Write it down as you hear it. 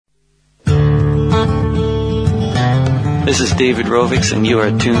This is David Rovix, and you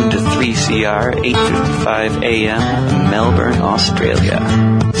are tuned to 3CR 8:55 AM, Melbourne, Australia.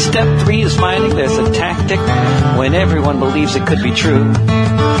 Step 3 is finding there's a tactic when everyone believes it could be true.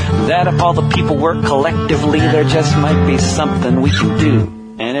 That if all the people work collectively, there just might be something we can do,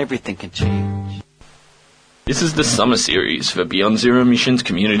 and everything can change. This is the summer series for Beyond Zero Emissions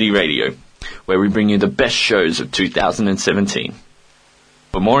Community Radio, where we bring you the best shows of 2017.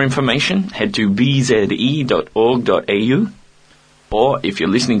 For more information, head to bze.org.au, or if you're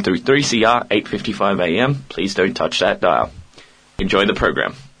listening through 3CR 8:55 AM, please don't touch that dial. Enjoy the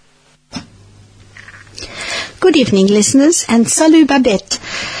program. Good evening, listeners, and salut Babette.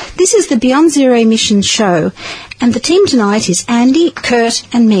 This is the Beyond Zero Emissions show, and the team tonight is Andy, Kurt,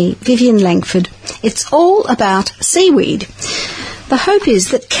 and me, Vivian Langford. It's all about seaweed. The hope is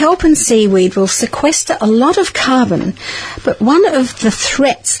that kelp and seaweed will sequester a lot of carbon, but one of the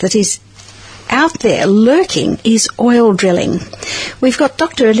threats that is out there lurking is oil drilling. We've got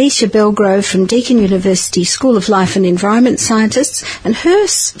Dr. Alicia Belgrove from Deakin University School of Life and Environment Scientists, and her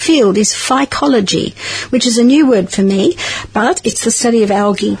field is phycology, which is a new word for me, but it's the study of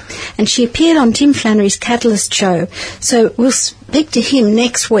algae. And she appeared on Tim Flannery's Catalyst show, so we'll speak to him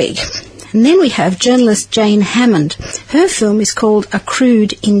next week. And then we have journalist Jane Hammond. Her film is called A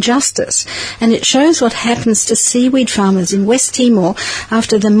Crude Injustice, and it shows what happens to seaweed farmers in West Timor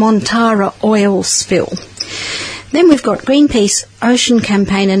after the Montara oil spill. Then we've got Greenpeace Ocean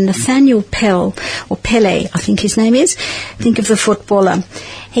campaigner Nathaniel Pell, or Pele, I think his name is. Think of the footballer.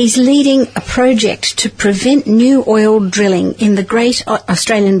 He's leading a project to prevent new oil drilling in the Great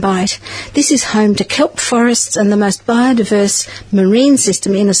Australian Bight. This is home to kelp forests and the most biodiverse marine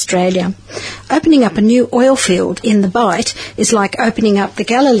system in Australia. Opening up a new oil field in the Bight is like opening up the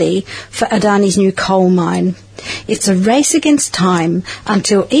Galilee for Adani's new coal mine. It's a race against time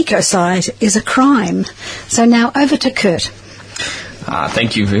until ecocide is a crime. So now over to Kurt.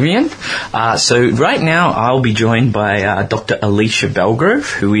 Thank you, Vivian. So right now I'll be joined by Dr. Alicia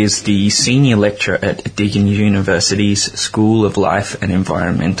Belgrove, who is the Senior Lecturer at Deakin University's School of Life and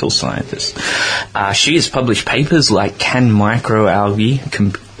Environmental Sciences. She has published papers like Can Microalgae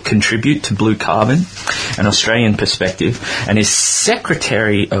Contribute to Blue Carbon, an Australian perspective, and is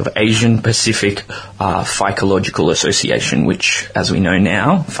Secretary of Asian Pacific Phycological Association, which, as we know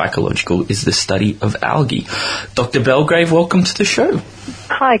now, phycological is the study of algae. Dr. Belgrave, welcome to the show.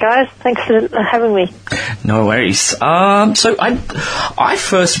 Hi guys, thanks for having me. No worries. So I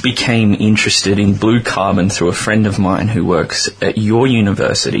first became interested in blue carbon through a friend of mine who works at your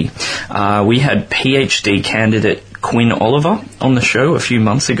university. We had PhD candidate Quinn Oliver on the show a few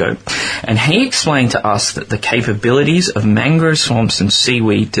months ago, and he explained to us that the capabilities of mangrove swamps and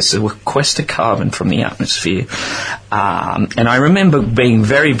seaweed to sequester carbon from the atmosphere. And I remember being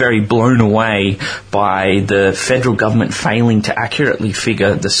very, very blown away by the federal government failing to accurately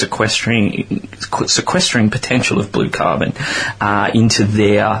figure the sequestering potential of blue carbon into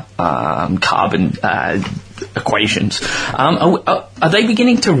their carbon equations. Are they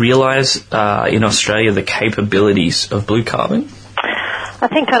beginning to realise in Australia the capabilities of blue carbon? I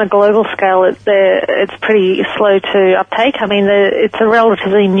think on a global scale it's pretty slow to uptake. I mean, it's a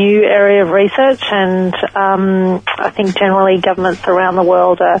relatively new area of research, and I think generally governments around the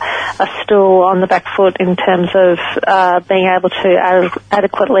world are still on the back foot in terms of being able to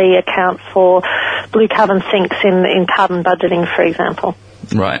adequately account for blue carbon sinks in carbon budgeting, for example.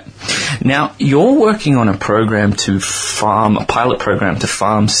 Right. Now, you're working on a pilot program to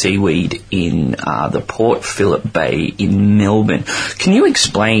farm seaweed in the Port Phillip Bay in Melbourne. Can you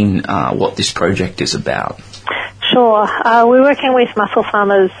explain what this project is about? Sure. We're working with mussel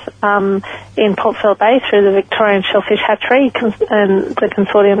farmers in Port Phillip Bay through the Victorian Shellfish Hatchery and the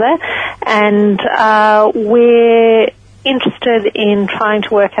consortium there, and we're interested in trying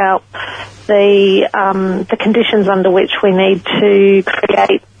to work out the conditions under which we need to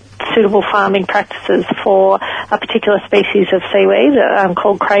create suitable farming practices for a particular species of seaweed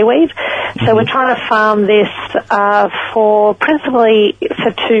called crayweed. So we're trying to farm this principally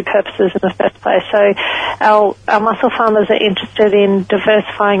for two purposes in the first place. So our mussel farmers are interested in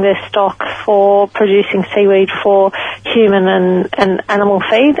diversifying their stock for producing seaweed for human and animal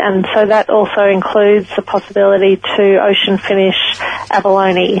feed, and so that also includes the possibility to ocean finish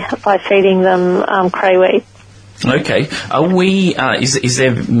abalone by feeding them crayweed. Okay. Is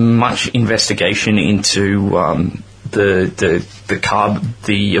there much investigation into the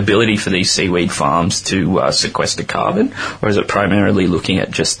ability for these seaweed farms to sequester carbon, or is it primarily looking at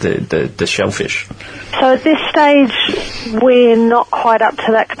just the shellfish? So at this stage, we're not quite up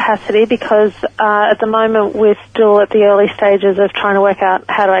to that capacity because at the moment we're still at the early stages of trying to work out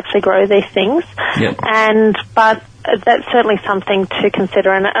how to actually grow these things. Yep. But that's certainly something to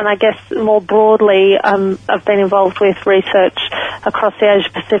consider. And I guess more broadly, I've been involved with research across the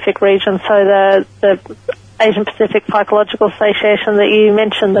Asia-Pacific region. So the Asian Pacific Psychological Association that you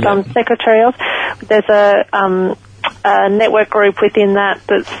mentioned that I'm secretary of, there's a network group within that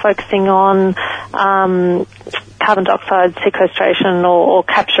that's focusing on carbon dioxide sequestration or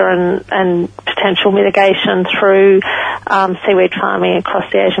capture and potential mitigation through seaweed farming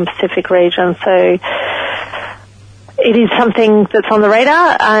across the Asian Pacific region. So it is something that's on the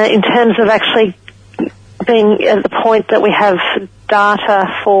radar in terms of actually being at the point that we have data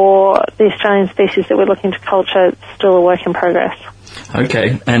for the Australian species that we're looking to culture. It's still a work in progress.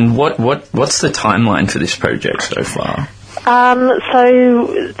 Okay, and what's the timeline for this project so far?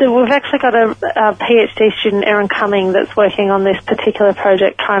 We've actually got a PhD student, Erin Cumming, that's working on this particular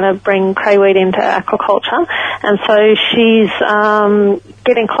project, trying to bring crayweed into aquaculture. And so she's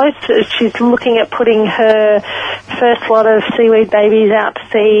getting close to, she's looking at putting her first lot of seaweed babies out to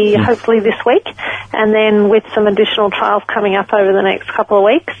sea hopefully this week, and then with some additional trials coming up over the next couple of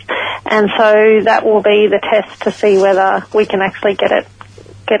weeks. And so that will be the test to see whether we can actually get it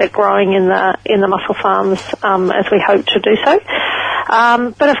growing in the mussel farms as we hope to do so.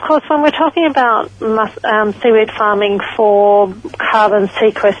 But of course, when we're talking about seaweed farming for carbon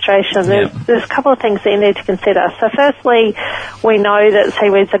sequestration, there's a couple of things that you need to consider. So firstly, we know that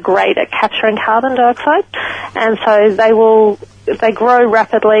seaweeds are great at capturing carbon dioxide, and so they grow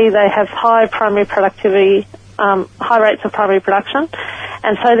rapidly, they have high primary productivity, high rates of primary production,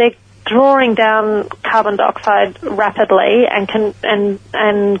 and so they're drawing down carbon dioxide rapidly and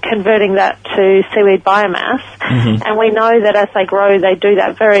converting that to seaweed biomass. Mm-hmm. And we know that as they grow, they do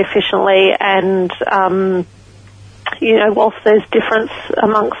that very efficiently. And whilst there's difference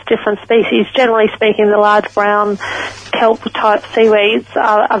amongst different species, generally speaking, the large brown kelp type seaweeds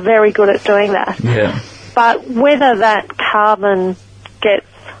are very good at doing that. Yeah. But whether that carbon gets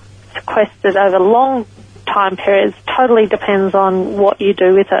sequestered over long time periods totally depends on what you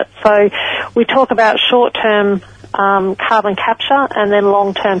do with it. So we talk about short-term carbon capture and then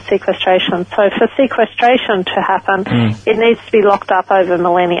long-term sequestration. So for sequestration to happen, it needs to be locked up over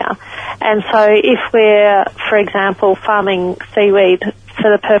millennia. And so if we're, for example, farming seaweed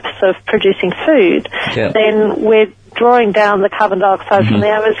for the purpose of producing food, then we're drawing down the carbon dioxide from the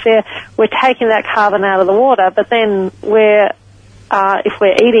atmosphere, we're taking that carbon out of the water, but then if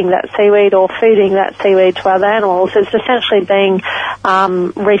we're eating that seaweed or feeding that seaweed to other animals, it's essentially being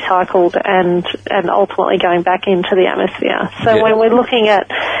recycled and ultimately going back into the atmosphere. So when we're looking at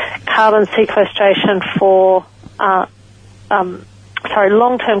carbon sequestration for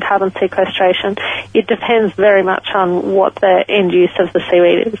long-term carbon sequestration, it depends very much on what the end use of the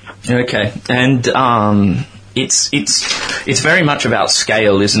seaweed is. Okay, and It's very much about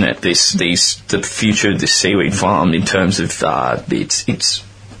scale, isn't it? The future of this seaweed farm in terms of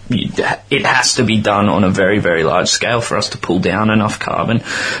it has to be done on a very, very large scale for us to pull down enough carbon,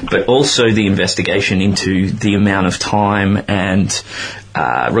 but also the investigation into the amount of time and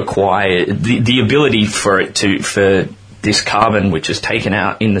require the ability for this carbon which is taken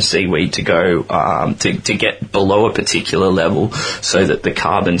out in the seaweed to go to get below a particular level so that the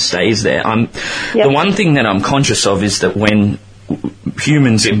carbon stays there. The one thing that I'm conscious of is that when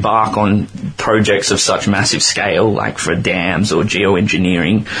humans embark on projects of such massive scale, like for dams or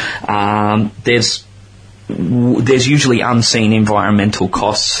geoengineering, there's usually unseen environmental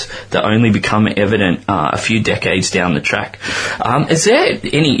costs that only become evident a few decades down the track. Is there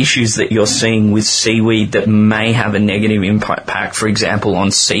any issues that you're seeing with seaweed that may have a negative impact, for example,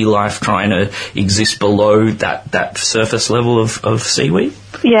 on sea life trying to exist below that surface level of seaweed?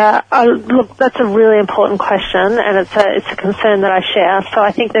 Yeah, look, that's a really important question, and it's a concern that I share. So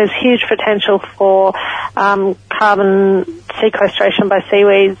I think there's huge potential for carbon sequestration by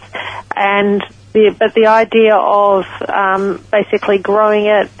seaweeds, but the idea of basically growing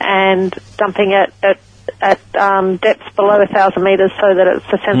it and dumping it at depths below 1,000 metres so that it's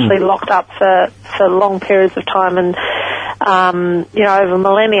essentially locked up for long periods of time and over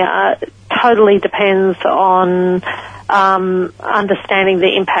millennia totally depends on understanding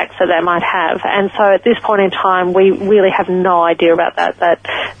the impacts that might have. And so at this point in time, we really have no idea about that.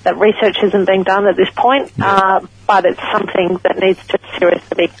 That research isn't being done at this point, but it's something that needs to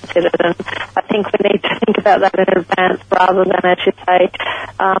seriously be considered. And I think we need to think about that in advance rather than, as you say,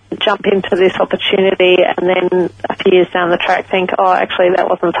 jump into this opportunity and then a few years down the track think, oh, actually that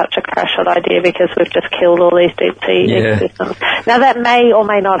wasn't such a crash shot idea because we've just killed all these deep sea ecosystems. Now that may or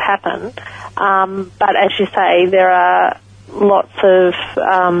may not happen, but as you say, there are lots of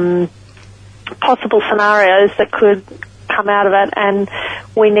possible scenarios that could come out of it, and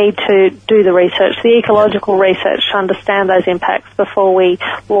we need to do the research, the ecological research, to understand those impacts before we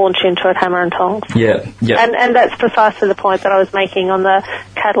launch into it hammer and tongs. Yeah. And that's precisely the point that I was making on the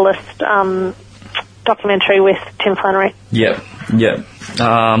Catalyst documentary with Tim Flannery. Yeah.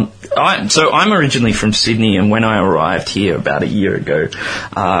 So I'm originally from Sydney, and when I arrived here about a year ago,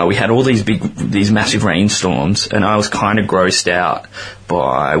 we had all these massive rainstorms, and I was kind of grossed out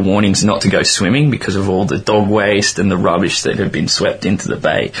by warnings not to go swimming because of all the dog waste and the rubbish that had been swept into the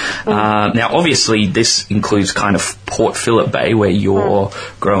bay. Now, obviously, this includes kind of Port Phillip Bay, where you're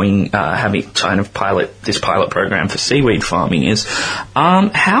growing, having kind of this pilot program for seaweed farming is.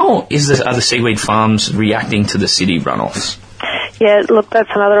 How are the seaweed farms reacting to the city runoffs? Yeah, look,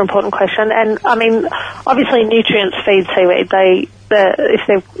 that's another important question. And, I mean, obviously nutrients feed seaweed. If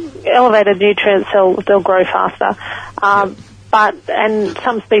they've elevated nutrients, they'll grow faster. And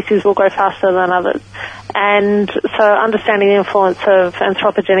some species will grow faster than others. And so understanding the influence of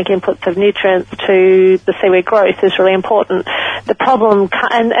anthropogenic inputs of nutrients to the seaweed growth is really important. The problem,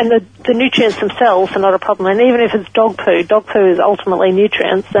 and the nutrients themselves are not a problem. And even if it's dog poo is ultimately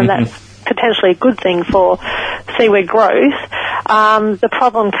nutrients, and that's potentially a good thing for seaweed growth. The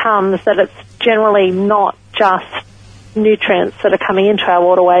problem comes that it's generally not just nutrients that are coming into our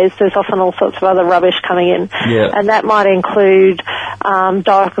waterways. There's often all sorts of other rubbish coming in. Yeah. And that might include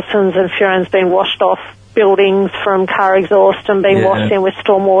dioxins and furans being washed off buildings from car exhaust and being washed in with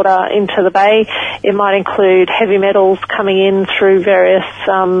stormwater into the bay. It might include heavy metals coming in through various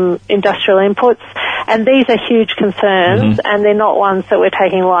industrial inputs. And these are huge concerns, and they're not ones that we're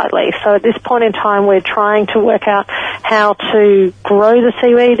taking lightly. So at this point in time, we're trying to work out how to grow the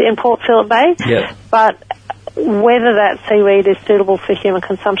seaweed in Port Phillip Bay. Yeah. But whether that seaweed is suitable for human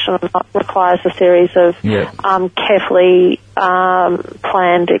consumption or not requires a series of carefully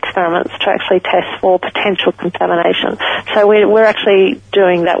planned experiments to actually test for potential contamination. So we're actually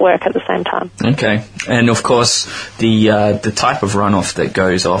doing that work at the same time. Okay. And of course, the type of runoff that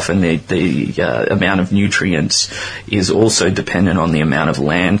goes off and the amount of nutrients is also dependent on the amount of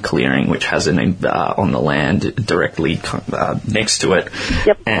land clearing, which has on the land directly next to it.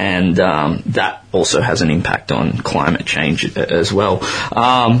 Yep. And that also has an impact on climate change as well.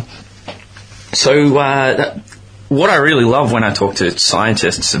 What I really love when I talk to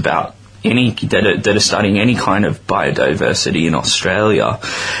scientists about that are studying any kind of biodiversity in Australia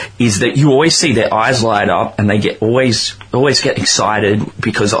is that you always see their eyes light up, and they always get excited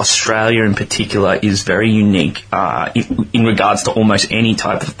because Australia in particular is very unique in regards to almost any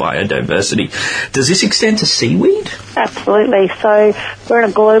type of biodiversity. Does this extend to seaweed? Absolutely. So we're in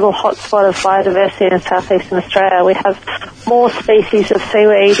a global hotspot of biodiversity in southeastern Australia. We have more species of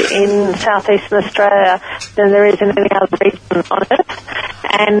seaweed in southeastern Australia than there is in any other region on Earth.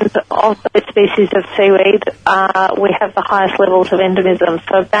 And of those species of seaweed, we have the highest levels of endemism.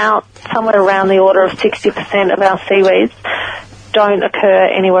 So about somewhere around the order of 60% of our seaweeds don't occur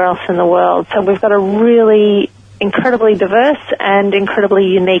anywhere else in the world. So we've got a really incredibly diverse and incredibly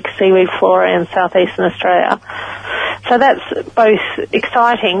unique seaweed flora in southeastern Australia. So that's both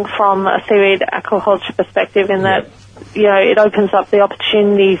exciting from a seaweed aquaculture perspective in that it opens up the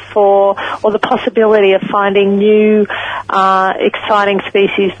opportunity or the possibility of finding new, exciting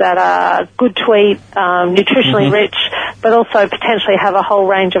species that are good to eat, nutritionally rich, but also potentially have a whole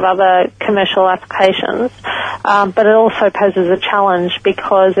range of other commercial applications. But it also poses a challenge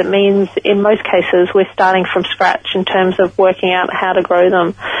because it means in most cases we're starting from scratch in terms of working out how to grow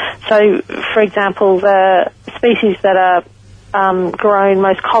them. So, for example, the species that are grown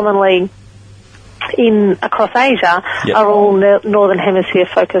most commonly across Asia are all northern hemisphere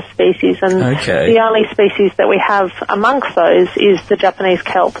focused species, and the only species that we have amongst those is the Japanese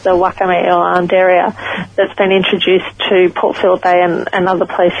kelp, the Wakame elandaria, that's been introduced to Port Phillip Bay and other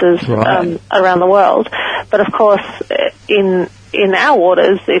places around the world. But of course, in our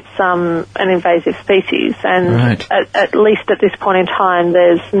waters, it's an invasive species, and at least at this point in time,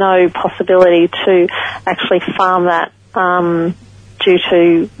 there's no possibility to actually farm that due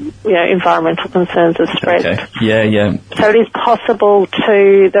to environmental concerns of spread. So it is possible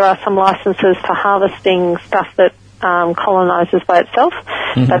there are some licenses for harvesting stuff that colonises by itself,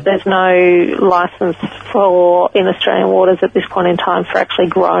 but there's no license in Australian waters at this point in time for actually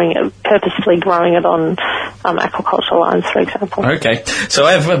purposefully growing it on aquaculture lines, for example. Okay, so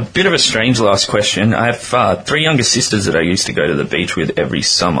I have a bit of a strange last question. I have 3 younger sisters that I used to go to the beach with every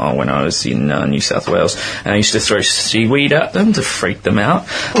summer when I was in New South Wales, and I used to throw seaweed at them to freak them out.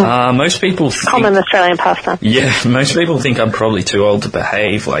 Most people think... Common Australian pastime. Yeah, most people think I'm probably too old to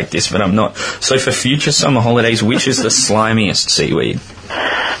behave like this, but I'm not. So for future summer holidays, which is the slimiest seaweed?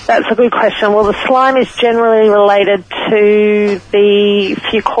 That's a good question. Well, the slime is generally related to the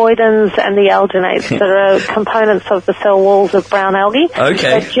fucoidins and the alginates that are components of the cell walls of brown algae.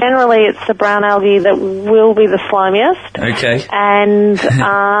 Okay. So generally, it's the brown algae that will be the slimiest. Okay. And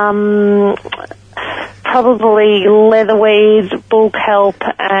probably leatherweed, bull kelp,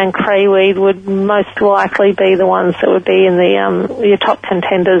 and crayweed would most likely be the ones that would be in the your top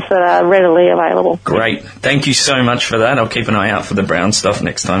contenders that are readily available. Great. Thank you so much for that. I'll keep an eye out for the brown stuff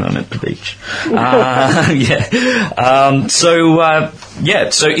next time I'm at the beach.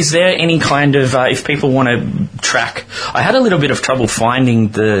 So is there any kind of, if people want to track, I had a little bit of trouble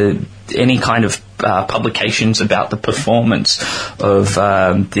finding any kind of publications about the performance of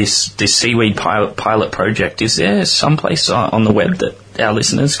this seaweed pilot project. Is there some place on the web that our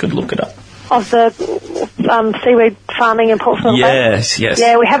listeners could look it up? Of the seaweed farming in Port Phillip Bay? Yes.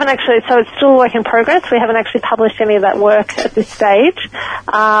 Yeah, we haven't actually, so it's still a work in progress. We haven't actually published any of that work at this stage,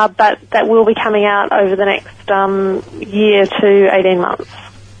 but that will be coming out over the next year to 18 months.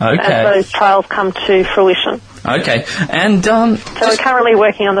 Okay. As those trials come to fruition. Okay, and so we're currently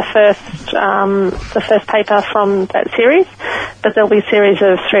working on the first paper from that series, but there'll be a series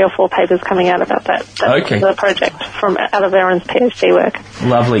of 3 or 4 papers coming out about that the project from out of Erin's PhD work.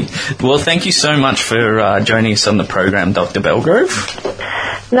 Lovely. Well, thank you so much for joining us on the program, Dr.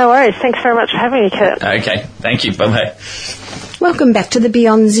 Belgrove. No worries. Thanks very much for having me, Kurt. Okay, thank you. Bye-bye. Welcome back to the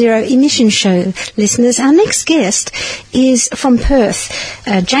Beyond Zero Emission Show, listeners. Our next guest is from Perth.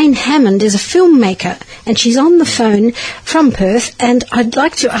 Jane Hammond is a filmmaker, and she's on the phone from Perth, and I'd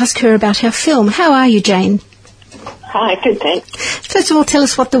like to ask her about her film. How are you, Jane? Hi, good, thanks. First of all, tell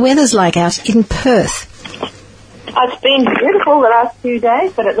us what the weather's like out in Perth. It's been beautiful the last few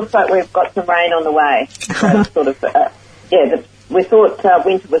days, but it looks like we've got some rain on the way. So sort of, we thought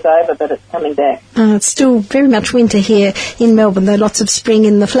winter was over, but it's coming back. It's still very much winter here in Melbourne, though lots of spring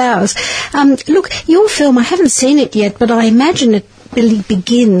in the flowers. Look, your film, I haven't seen it yet, but I imagine it really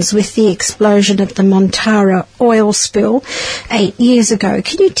begins with the explosion at the Montara oil spill 8 years ago.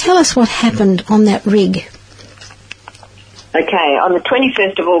 Can you tell us what happened on that rig? Okay, on the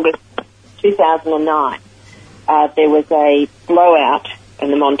 21st of August 2009, there was a blowout in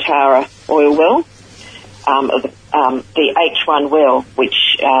the Montara oil well, the H1 well,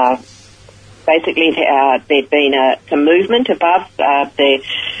 which basically there'd been some movement above. The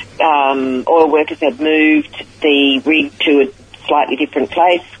oil workers had moved the rig to a slightly different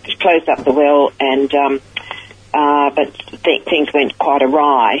place, closed up the well, and but things went quite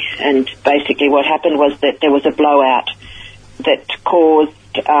awry. And basically what happened was that there was a blowout that caused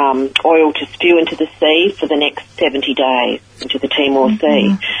oil to spew into the sea for the next 70 days, into the Timor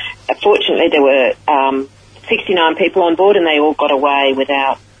Sea. Fortunately, there were 69 people on board, and they all got away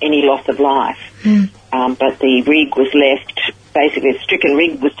without any loss of life. But the rig was left, basically the stricken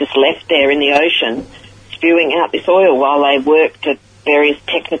rig was just left there in the ocean, spewing out this oil while they worked at various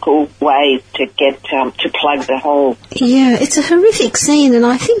technical ways to get to plug the hole. Yeah, it's a horrific scene, and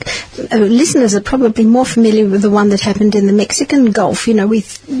I think listeners are probably more familiar with the one that happened in the Mexican Gulf. You know, we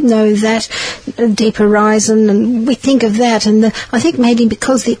know that Deep Horizon, and we think of that, and I think maybe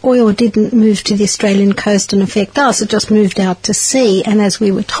because the oil didn't move to the Australian coast and affect us, it just moved out to sea, and as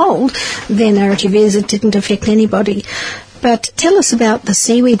we were told, their narrative is it didn't affect anybody. But tell us about the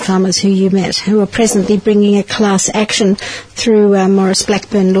seaweed farmers who you met, who are presently bringing a class action through Maurice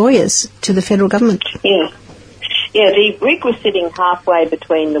Blackburn lawyers to the federal government. Yeah, the rig was sitting halfway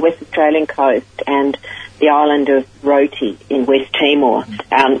between the West Australian coast and the island of Roti in West Timor,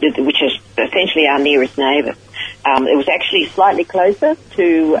 which is essentially our nearest neighbour. It was actually slightly closer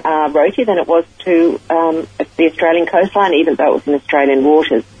to Roti than it was to the Australian coastline, even though it was in Australian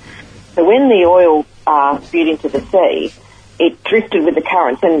waters. So when the oil spewed into the sea, it drifted with the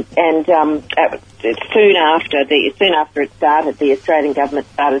currents, and soon after it started, the Australian government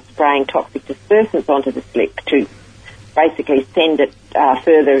started spraying toxic dispersants onto the slip to basically send it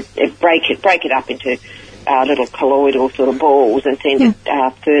further, break it up into little colloidal sort of balls and send it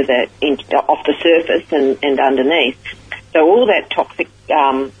further off the surface and underneath. So all that toxic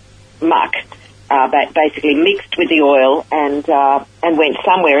muck basically mixed with the oil and went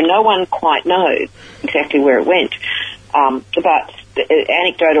somewhere, and no one quite knows exactly where it went. But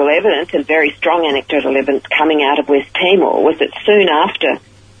anecdotal evidence, and very strong anecdotal evidence coming out of West Timor, was that soon after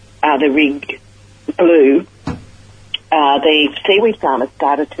the rig blew, the seaweed farmers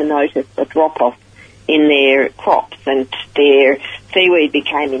started to notice a drop-off in their crops, and their seaweed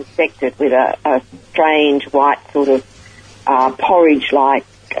became infected with a strange white sort of porridge-like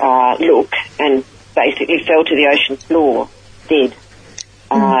look, and basically fell to the ocean floor dead.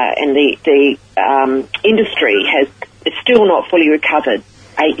 And the industry is still not fully recovered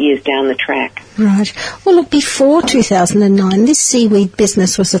 8 years down the track. Right. Well, look, before 2009, this seaweed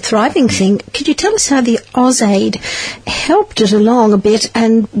business was a thriving thing. Could you tell us how the AusAid helped it along a bit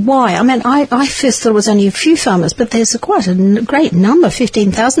and why? I mean, I first thought it was only a few farmers, but there's quite a great number,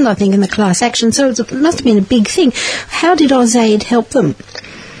 15,000, I think, in the class action, so it must have been a big thing. How did AusAid help them?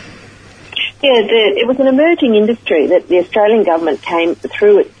 Yeah, it was an emerging industry that the Australian government came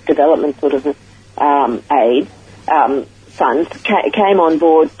through its development sort of aid funds, came on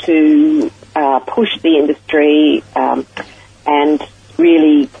board to push the industry and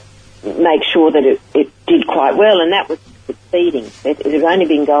really make sure that it did quite well, and that was succeeding. It had only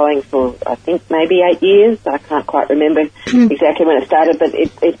been going for, I think, maybe 8 years. I can't quite remember exactly when it started, but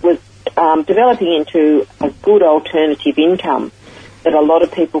it was developing into a good alternative income that a lot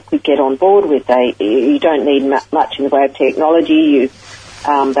of people could get on board with. You don't need much in the way of technology. You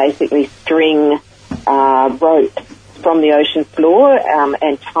basically string rope from the ocean floor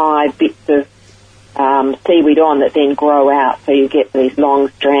and tie bits of seaweed on that then grow out, so you get these long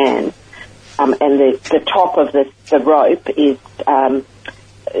strands. And the top of the rope is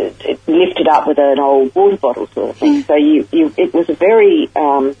lifted up with an old water bottle sort of thing. So it was a very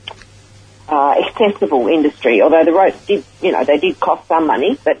accessible industry, although the ropes did cost some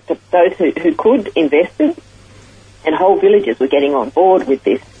money, but those who could invested, and whole villages were getting on board with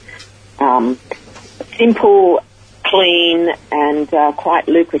this simple, clean and quite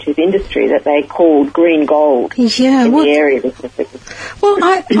lucrative industry that they called green gold in the area. Well,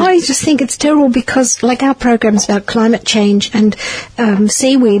 I just think it's terrible because, like, our program's about climate change, and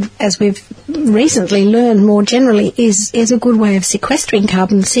seaweed, as we've recently learned more generally, is a good way of sequestering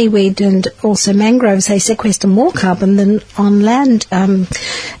carbon. Seaweed and also mangroves, they sequester more carbon than on land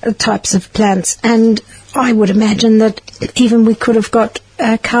types of plants. And I would imagine that even we could have got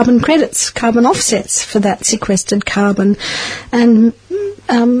carbon credits, carbon offsets for that sequestered carbon. And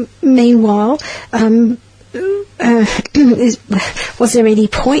meanwhile, was there any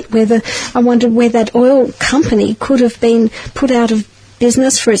point I wondered where that oil company could have been put out of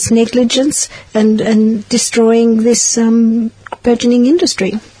business for its negligence and destroying this burgeoning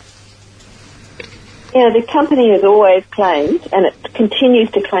industry? Yeah, the company has always claimed, and it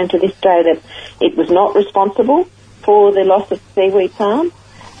continues to claim to this day, that it was not responsible for the loss of seaweed farm.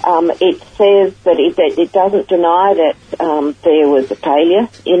 It says that it doesn't deny that there was a failure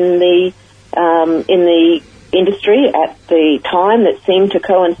in the industry at the time that seemed to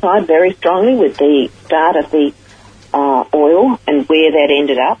coincide very strongly with the start of the oil and where that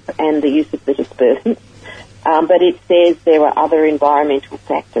ended up and the use of the dispersants. But it says there were other environmental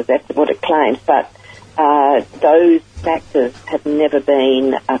factors. That's what it claims. But those factors have never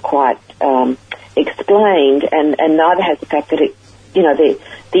been quite explained, and neither has the fact that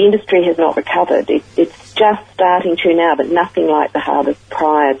the industry has not recovered. It's just starting to now, but nothing like the harvest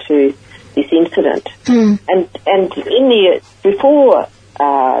prior to this incident. And before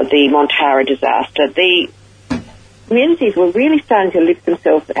the Montara disaster, the communities were really starting to lift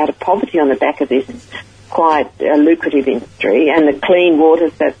themselves out of poverty on the back of this quite lucrative industry and the clean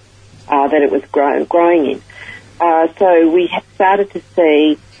waters that it was growing in. So we started to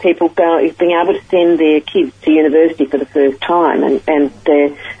see people being able to send their kids to university for the first time, and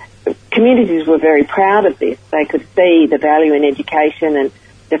the communities were very proud of this. They could see the value in education and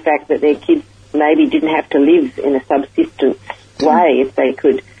the fact that their kids maybe didn't have to live in a subsistence way if they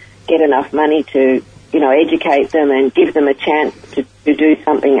could get enough money to, educate them and give them a chance to do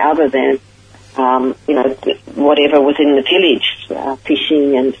something other than, whatever was in the village,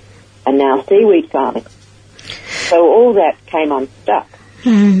 fishing and now seaweed farming. So all that came unstuck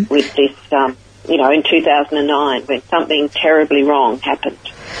with this, in 2009 when something terribly wrong happened.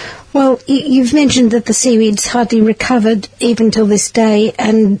 Well, you've mentioned that the seaweed's hardly recovered even till this day,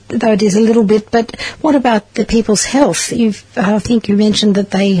 and though it is a little bit, but what about the people's health? I think you mentioned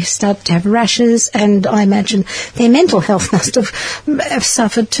that they started to have rashes, and I imagine their mental health must have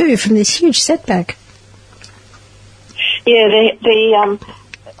suffered too from this huge setback. Yeah,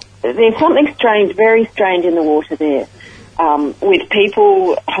 there's something strange, very strange in the water there, with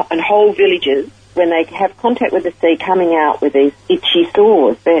people and whole villages, when they have contact with the sea, coming out with these itchy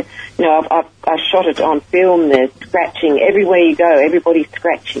sores. I shot it on film. They're scratching everywhere you go. Everybody's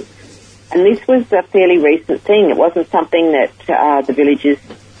scratching, and this was a fairly recent thing. It wasn't something that the villagers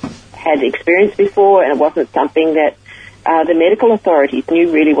had experienced before, and it wasn't something that the medical authorities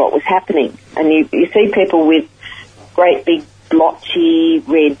knew really what was happening. And you see people with great big blotchy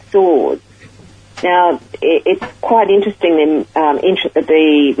red sores. Now, it's quite interesting,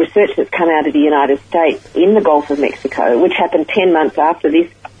 the research that's come out of the United States in the Gulf of Mexico, which happened 10 months after this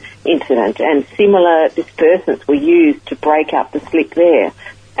incident, and similar dispersants were used to break up the slick there.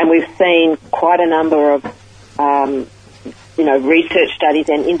 And we've seen quite a number of, research studies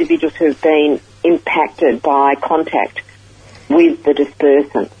and individuals who've been impacted by contact with the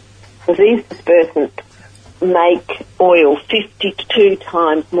dispersants. So these dispersants make oil 52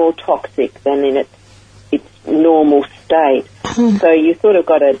 times more toxic than in its normal state. So you've sort of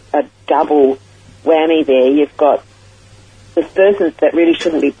got a double whammy there. You've got dispersants that really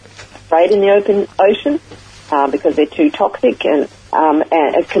shouldn't be sprayed in the open ocean because they're too toxic, and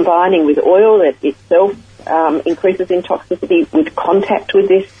combining with oil that itself increases in toxicity with contact with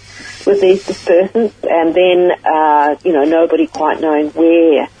these dispersants, and then nobody quite knowing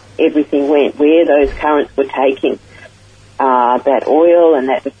where everything went, where those currents were taking that oil and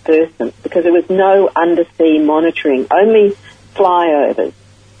that dispersant, because there was no undersea monitoring, only flyovers,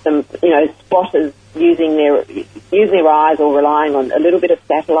 some spotters using their eyes or relying on a little bit of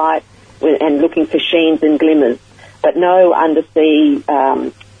satellite and looking for sheens and glimmers, but no undersea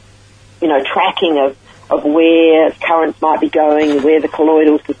tracking of where currents might be going, where the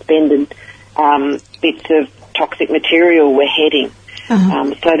colloidal suspended bits of toxic material were heading. So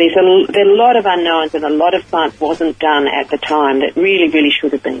there's a lot of unknowns, and a lot of science wasn't done at the time that really, really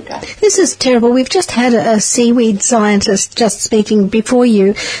should have been done. This is terrible. We've just had a seaweed scientist just speaking before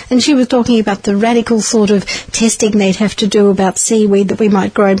you, and she was talking about the radical sort of testing they'd have to do about seaweed that we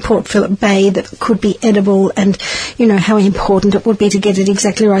might grow in Port Phillip Bay that could be edible, and, how important it would be to get it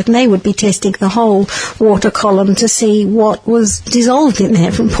exactly right. And they would be testing the whole water column to see what was dissolved in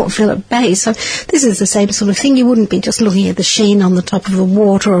there from Port Phillip Bay. So this is the same sort of thing. You wouldn't be just looking at the sheen on the top of the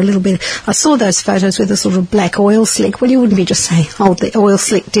water or a little bit. I saw those photos with a sort of black oil slick. Well, you wouldn't be just saying, the oil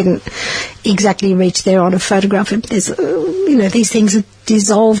slick didn't exactly reach there on a photograph. There's, these things are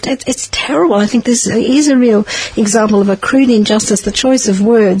dissolved. It's terrible. I think this is a real example of a crude injustice. The choice of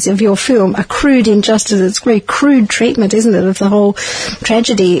words of your film, a crude injustice. It's very crude treatment, isn't it, of the whole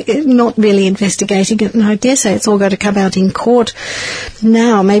tragedy, not really investigating it. And I dare say it's all going to come out in court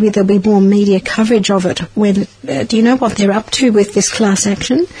now. Maybe there'll be more media coverage of it. Do you know what they're up to with this class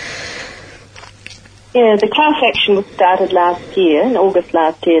action? Yeah, the class action was started last year, in August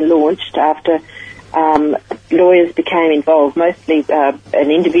last year, launched after lawyers became involved. Mostly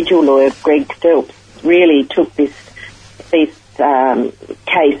an individual lawyer, Greg Phelps, really took this case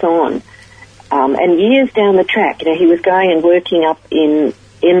on. And years down the track, he was going and working up in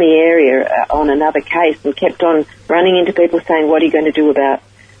the area on another case, and kept on running into people saying, what are you going to do about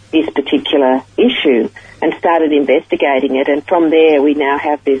this particular issue? And started investigating it. And from there, we now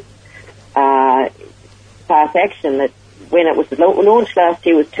have this class action that, when it was launched last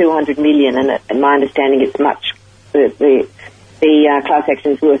year, was $200 million, and my understanding it's much. The class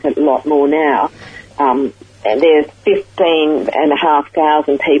action is worth a lot more now. And there's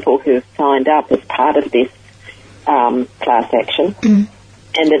 15,500 people who've signed up as part of this class action, and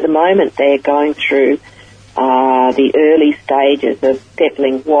at the moment they're going through the early stages of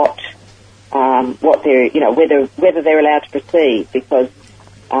settling what they're, whether they're allowed to proceed, because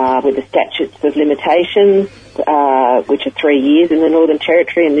with the statutes of limitations, which are 3 years in the Northern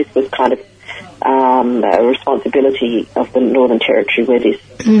Territory, and this was kind of a responsibility of the Northern Territory where this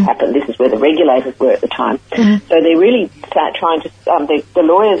happened. This is where the regulators were at the time. So they're really trying to, the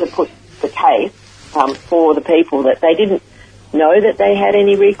lawyers have put the case for the people that they didn't know that they had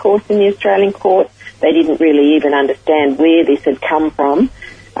any recourse in the Australian court. They didn't really even understand where this had come from.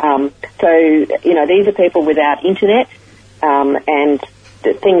 These are people without internet, and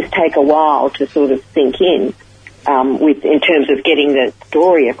things take a while to sort of sink in in terms of getting the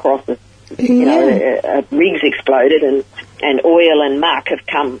story across. Rigs exploded and oil and muck have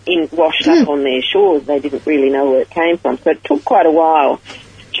come in, washed up on their shores. They didn't really know where it came from. So it took quite a while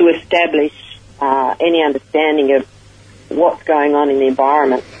to establish any understanding of what's going on in the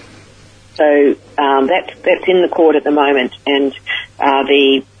environment. So that's in the court at the moment, and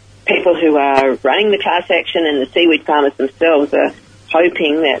the people who are running the class action and the seaweed farmers themselves are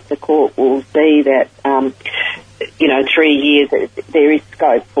hoping that the court will see that 3 years there is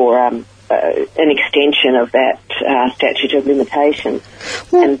scope for an extension of that statute of limitations.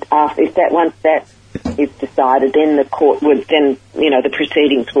 And once that is decided, then the court would the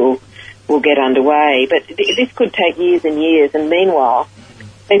proceedings will get underway. But this could take years and years, and meanwhile,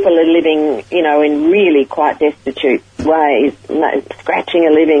 people are living, in really quite destitute ways, scratching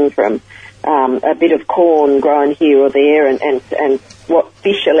a living from a bit of corn grown here or there, and what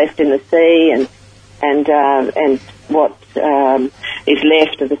fish are left in the sea, and what is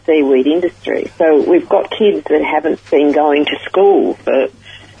left of the seaweed industry. So we've got kids that haven't been going to school for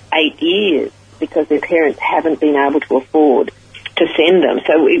 8 years because their parents haven't been able to afford to send them.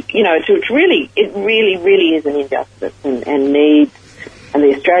 So, it really is an injustice and needs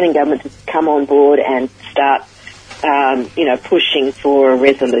the Australian government to come on board and start, pushing for a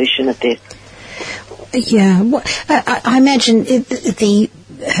resolution of this. Yeah, well, I imagine the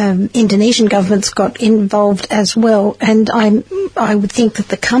Indonesian government's got involved as well, and I would think that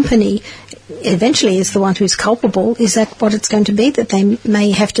the company eventually is the one who's culpable. Is that what it's going to be, that they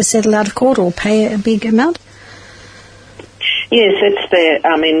may have to settle out of court or pay a big amount? Yes,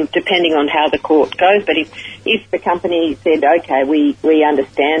 it's depending on how the court goes, but if the company said, okay, we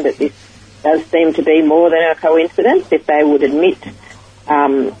understand that this does seem to be more than a coincidence, if they would admit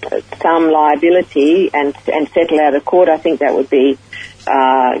some liability and settle out of court, I think that would be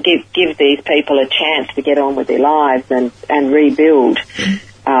give these people a chance to get on with their lives and rebuild.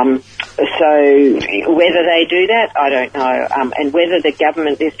 So whether they do that, I don't know, and whether the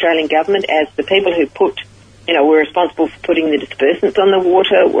Australian government, as the people who were responsible for putting the dispersants on the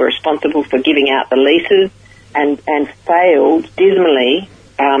water, were responsible for giving out the leases, and failed dismally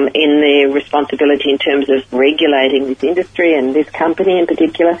in their responsibility in terms of regulating this industry and this company in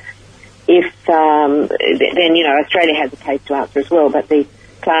particular. Then Australia has a case to answer as well, but the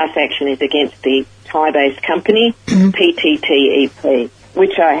class action is against the Thai-based company, PTTEP,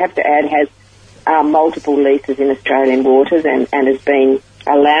 which I have to add has multiple leases in Australian waters and has been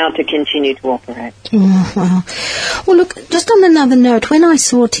allowed to continue to operate. Oh, wow. Well, look, just on another note, when I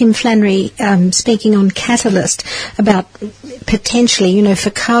saw Tim Flannery speaking on Catalyst about potentially, for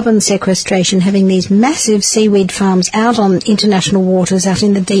carbon sequestration, having these massive seaweed farms out on international waters, out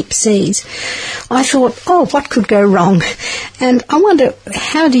in the deep seas, I thought, what could go wrong? And I wonder,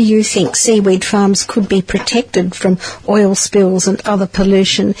 how do you think seaweed farms could be protected from oil spills and other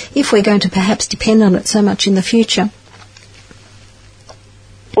pollution if we're going to perhaps depend on it so much in the future?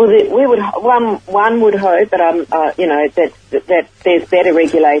 Well, one would hope that there's better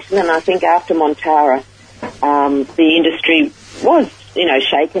regulation, and I think after Montara, the industry was,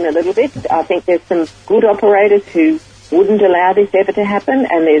 shaken a little bit. I think there's some good operators who wouldn't allow this ever to happen,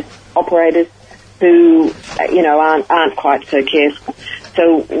 and there's operators who, aren't quite so careful.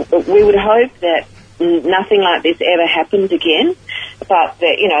 So we would hope that nothing like this ever happens again, but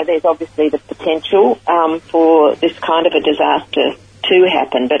there's obviously the potential for this kind of a disaster to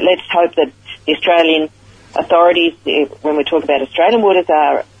happen. But let's hope that the Australian authorities, when we talk about Australian waters,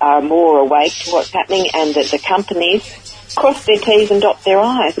 are more awake to what's happening, and that the companies cross their T's and dot their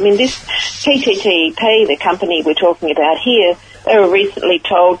I's. I mean, this PTTEP, the company we're talking about here, they were recently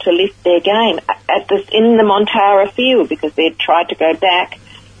told to lift their game in the Montara field because they'd tried to go back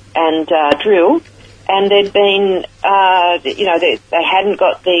and drill, and there'd been, they hadn't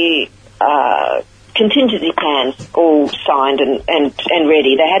got the contingency plans all signed and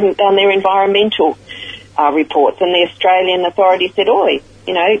ready. They hadn't done their environmental reports, and the Australian authorities said, "Oi,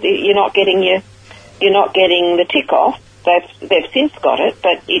 you're not getting the tick off." They've since got it,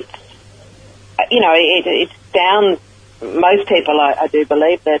 but it's down. Most people, I do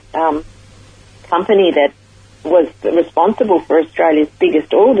believe, that company that was responsible for Australia's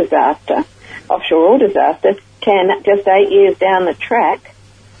biggest offshore oil disaster, can just 8 years down the track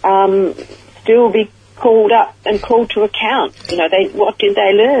still be called up and called to account. What did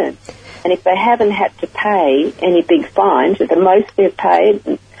they learn? And if they haven't had to pay any big fines, the most they've paid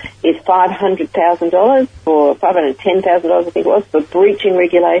is $500,000 or $510,000, I think it was, for breaching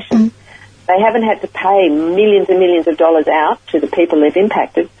regulations. They haven't had to pay millions and millions of dollars out to the people they've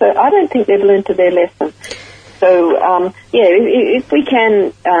impacted. So I don't think they've learned their lesson. So, if we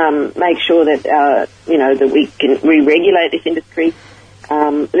can make sure that, that we can re-regulate this industry,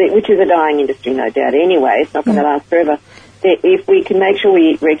 which is a dying industry, no doubt anyway, it's not going to last forever. If we can make sure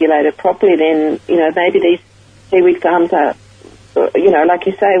we regulate it properly, then, maybe these seaweed farms are, like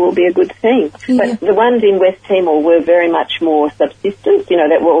you say, will be a good thing. Yeah. But the ones in West Timor were very much more subsistence, they're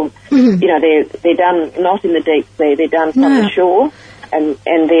done not in the deep sea, they're done from the shore, and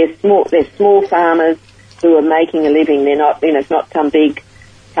they're small farmers who are making a living. They're not, it's not some big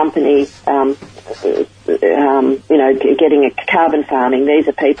company, getting a carbon farming. These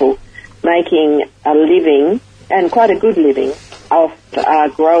are people making a living, and quite a good living, off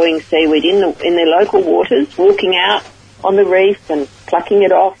growing seaweed in their local waters, walking out on the reef and plucking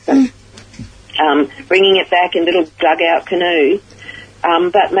it off and bringing it back in little dugout canoes,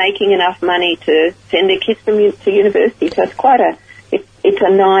 but making enough money to send their kids to university. So it's it's a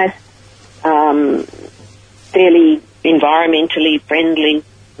nice, fairly environmentally friendly,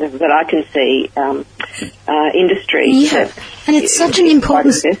 that I can see, industry. Yeah, and it's such an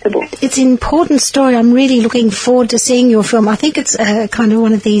important, accessible. It's an important story. I'm really looking forward to seeing your film. I think it's kind of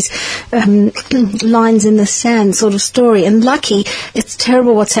one of these lines in the sand sort of story. And lucky, it's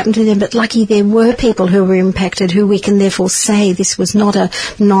terrible what's happened to them, but lucky there were people who were impacted who we can therefore say this was not a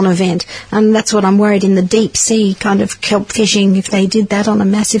non-event. And that's what I'm worried in the deep sea kind of kelp fishing. If they did that on a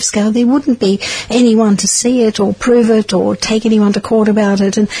massive scale, there wouldn't be anyone to see it or prove it or take anyone to court about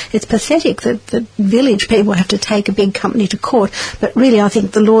it. And it's pathetic that the village people have to take a big company to court. But really, I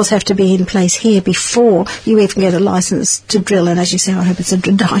think the laws have to be in place here before you even get a license to drill. And as you say, I hope it's a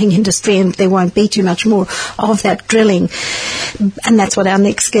dying industry and there won't be too much more of that drilling. And that's what our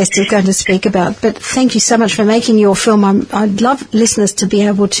next guest is going to speak about. But thank you so much for making your film. I'd love listeners to be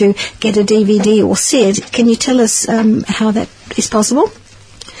able to get a DVD or see it. Can you tell us how that is possible?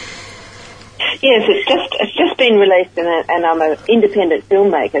 Yes, it's just been released, and I'm an independent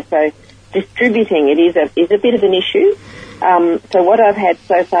filmmaker, so distributing it is a bit of an issue. So what I've had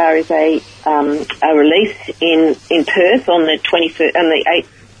so far is a release in Perth on the 8th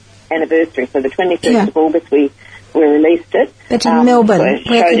anniversary. So the 21st of August we released it. But in Melbourne,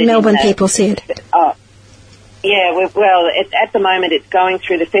 where can Melbourne people see it? At the moment it's going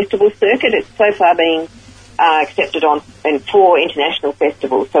through the festival circuit. It's so far been accepted in 4 international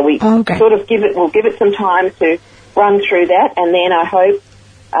festivals. So we sort of we'll give it some time to run through that, and then I hope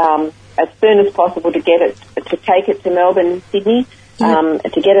as soon as possible to take it to Melbourne and Sydney,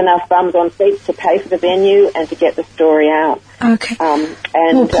 to get enough bums on seats to pay for the venue and to get the story out. Okay.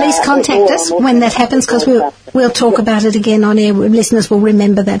 Well, please contact us when that happens, because we'll talk about it again on air. Listeners will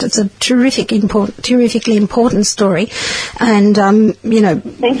remember that. It's a terrifically important story, and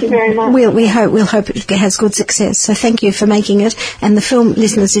Thank you very much. We'll hope it has good success. So thank you for making it. And the film,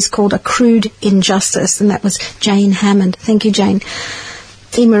 listeners, is called A Crude Injustice, and that was Jane Hammond. Thank you, Jane.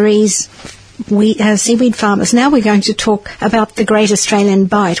 Marie's seaweed farmers. Now we're going to talk about the Great Australian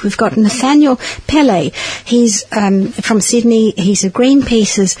Bight. We've got Nathaniel Pele. He's from Sydney. He's a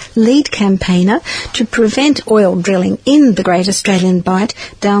Greenpeace's lead campaigner to prevent oil drilling in the Great Australian Bight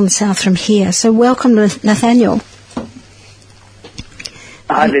down south from here. So welcome, Nathaniel.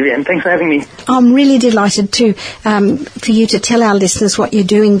 Hi, Vivian. Thanks for having me. I'm really delighted for you to tell our listeners what you're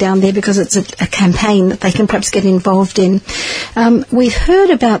doing down there, because it's a campaign that they can perhaps get involved in. We've heard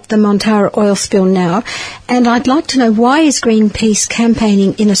about the Montara oil spill now, and I'd like to know, why is Greenpeace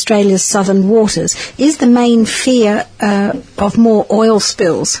campaigning in Australia's southern waters? Is the main fear of more oil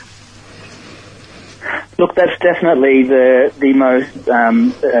spills? Look, that's definitely the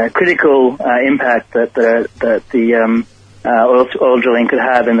most critical impact that the oil drilling could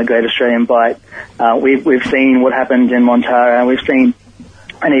have in the Great Australian Bight. We've seen what happened in Montara, and we've seen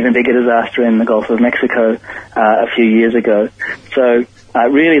an even bigger disaster in the Gulf of Mexico a few years ago. So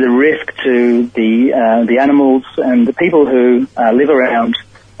really the risk to the animals and the people who live around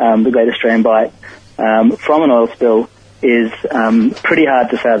the Great Australian Bight from an oil spill is pretty hard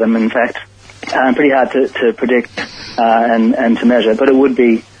to fathom. In fact, pretty hard to predict and to measure, but it would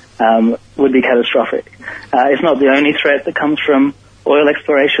be catastrophic. It's not the only threat that comes from oil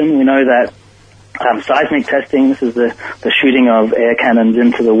exploration. We know that seismic testing, this is the shooting of air cannons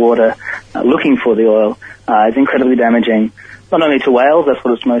into the water looking for the oil, is incredibly damaging, not only to whales, that's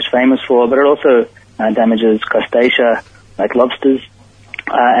what it's most famous for, but it also damages crustacea like lobsters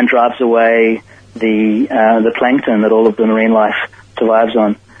and drives away the plankton that all of the marine life survives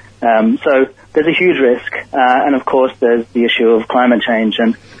on. So there's a huge risk, and of course there's the issue of climate change,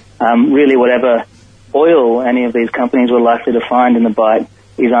 and really whatever oil any of these companies were likely to find in the Bight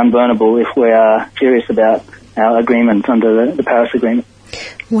is unburnable if we are serious about our agreement under the Paris Agreement.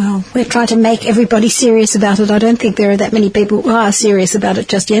 Well, we're trying to make everybody serious about it. I don't think there are that many people who are serious about it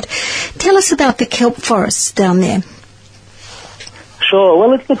just yet. Tell us about the kelp forests down there. Sure.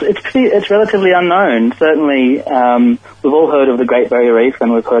 Well, it's relatively unknown. Certainly, we've all heard of the Great Barrier Reef,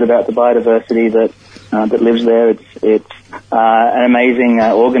 and we've heard about the biodiversity that lives there. It's an amazing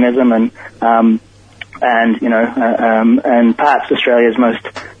organism, and perhaps Australia's most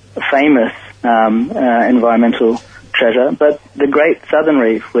famous environmental treasure. But the Great Southern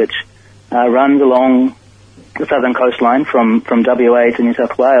Reef, which runs along the southern coastline from WA to New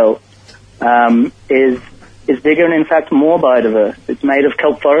South Wales, is bigger and in fact more biodiverse. It's made of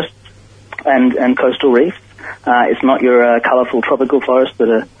kelp forests and coastal reefs. It's not your colourful tropical forests that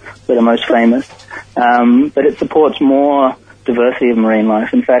are most famous, but it supports more diversity of marine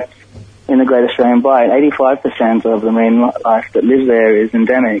life. In fact, in the Great Australian Bight, 85% of the marine life that lives there is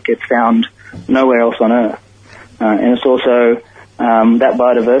endemic. It's found nowhere else on Earth. And it's also that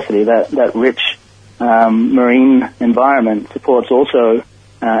biodiversity, that rich marine environment supports also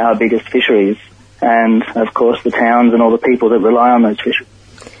our biggest fisheries, and, of course, the towns and all the people that rely on those fisheries.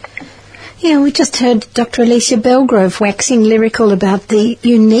 Yeah, we just heard Dr. Alicia Belgrove waxing lyrical about the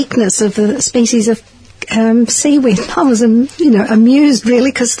uniqueness of the species of seaweed. I was, amused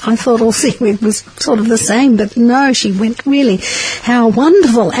really, because I thought all seaweed was sort of the same, but no, she went really how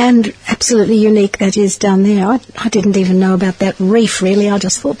wonderful and absolutely unique that is down there. I didn't even know about that reef really. I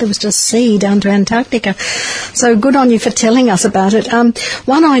just thought there was just sea down to Antarctica. So good on you for telling us about it.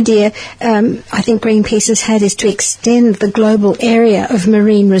 One idea I think Greenpeace has had is to extend the global area of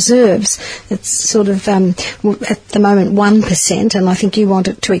marine reserves. It's sort of at the moment 1%, and I think you want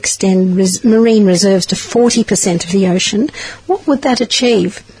it to extend marine reserves to 40% of the ocean. What would that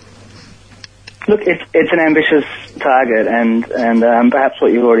achieve? Look, it's an ambitious target, and perhaps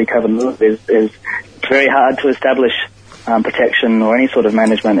what you've already covered is it's very hard to establish protection or any sort of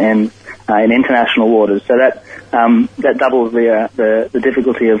management in international waters. So that doubles the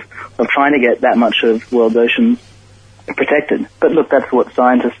difficulty of trying to get that much of world oceans protected. But look, that's what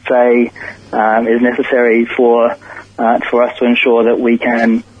scientists say is necessary for us to ensure that we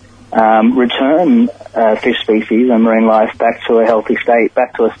can return fish species and marine life back to a healthy state,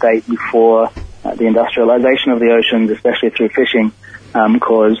 back to a state before the industrialization of the oceans, especially through fishing,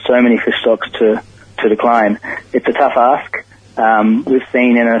 caused so many fish stocks to decline. It's a tough ask. We've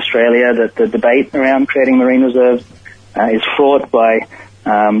seen in Australia that the debate around creating marine reserves is fraught by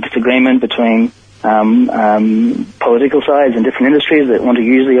disagreement between political sides and different industries that want to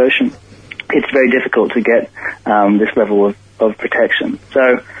use the ocean. It's very difficult to get this level of protection.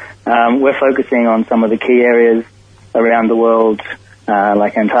 So we're focusing on some of the key areas around the world,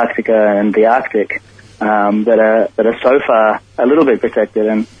 like Antarctica and the Arctic, that are so far a little bit protected,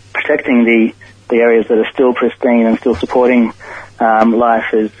 and protecting the areas that are still pristine and still supporting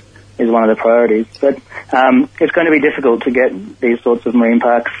life is one of the priorities. But it's going to be difficult to get these sorts of marine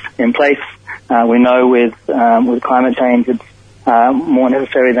parks in place. We know with climate change it's more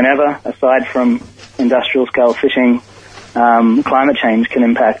necessary than ever. Aside from industrial scale fishing, climate change can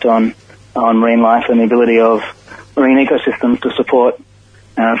impact on marine life and the ability of marine ecosystems to support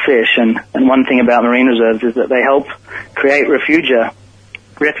fish. And one thing about marine reserves is that they help create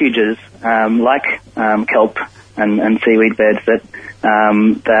refuges like kelp and seaweed beds that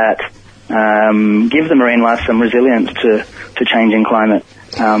give the marine life some resilience to changing climate.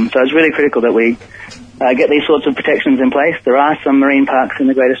 So it's really critical that we get these sorts of protections in place. There are some marine parks in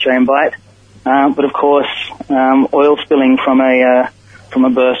the Great Australian Bight, but of course, oil spilling from a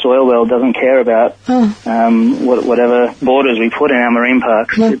burst oil well doesn't care about whatever borders we put in our marine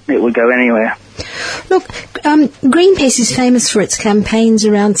parks. It would go anywhere. Look, Greenpeace is famous for its campaigns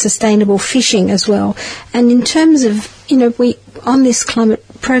around sustainable fishing as well. And in terms of, we on this climate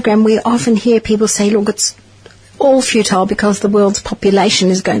program, we often hear people say, look, it's all futile because the world's population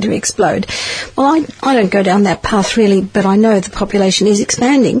is going to explode. Well, I don't go down that path really, but I know the population is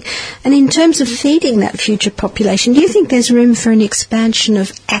expanding. And in terms of feeding that future population, do you think there's room for an expansion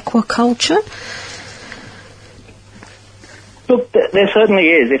of aquaculture? Look, there certainly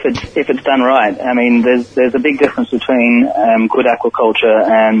is if it's done right. I mean, there's a big difference between good aquaculture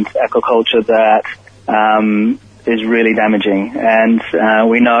and aquaculture that is really damaging. And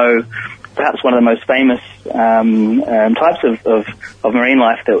we know perhaps one of the most famous types of marine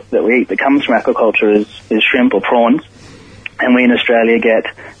life that we eat that comes from aquaculture is shrimp or prawns. And we in Australia get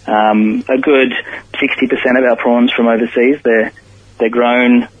a good 60% of our prawns from overseas. They're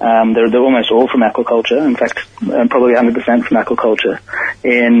grown, they're almost all from aquaculture. In fact, probably 100% from aquaculture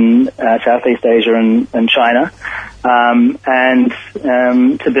in Southeast Asia and China. And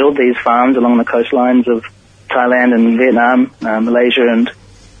to build these farms along the coastlines of Thailand and Vietnam, Malaysia and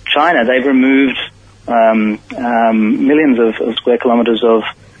China, they've removed millions of square kilometres of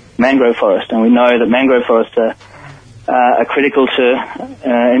mangrove forest. And we know that mangrove forests are critical to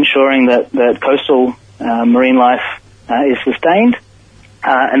ensuring that coastal marine life is sustained.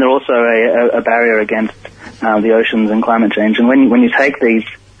 And they're also a barrier against the oceans and climate change. And when you take these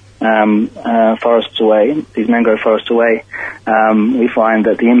forests away, these mangrove forests away, we find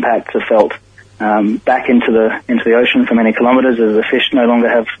that the impacts are felt back into the ocean for many kilometres as the fish no longer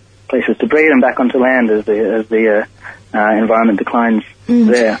have places to breed, and back onto land as the environment declines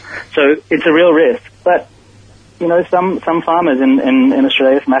there. So it's a real risk. But some farmers in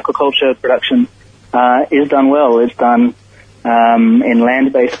Australia from aquaculture production is done well. It's done in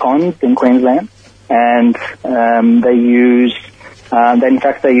land-based ponds in Queensland, and they use kelp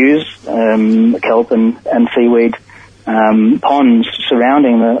and seaweed ponds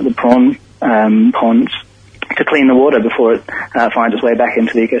surrounding the prawn ponds to clean the water before it finds its way back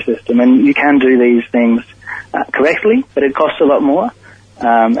into the ecosystem. And you can do these things correctly, but it costs a lot more,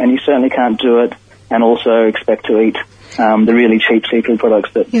 and you certainly can't do it and also expect to eat the really cheap seafood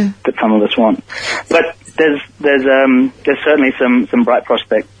products that some of us want. But there's certainly some bright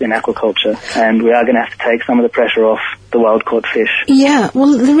prospects in aquaculture, and we are going to have to take some of the pressure off the wild-caught fish. Yeah,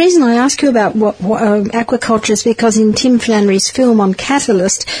 well, the reason I ask you about what aquaculture is because in Tim Flannery's film on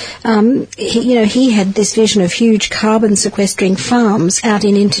Catalyst, he had this vision of huge carbon sequestering farms out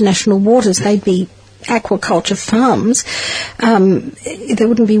in international waters. They'd be aquaculture farms. There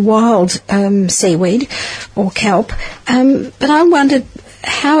wouldn't be wild seaweed or kelp. But I wondered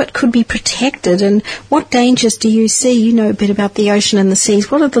how it could be protected and what dangers do you see? You know a bit about the ocean and the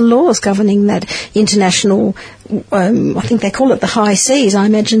seas. What are the laws governing that international, I think they call it the high seas. I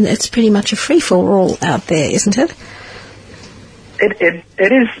imagine it's pretty much a free-for-all out there, isn't it? It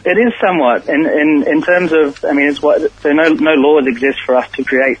is somewhat in terms of, I mean, it's what, so no laws exist for us to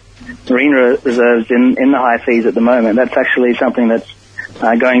create marine reserves in the high seas at the moment. That's actually something that's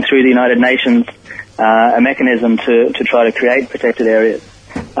going through the United Nations, a mechanism to try to create protected areas.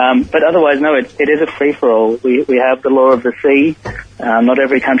 But otherwise, no, it is a free-for-all. We have the law of the sea. Not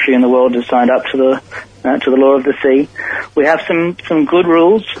every country in the world has signed up to the law of the sea. We have some good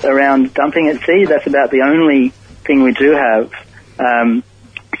rules around dumping at sea. That's about the only thing we do have.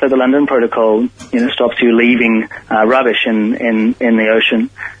 So the London Protocol, stops you leaving rubbish in the ocean.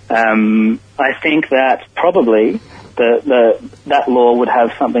 I think that probably that law would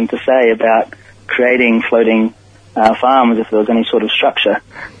have something to say about creating floating farms if there was any sort of structure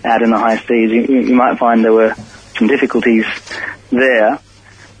out in the high seas. You might find there were some difficulties there.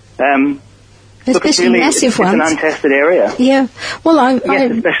 Especially massive ones. It's an untested area. Yeah. Well,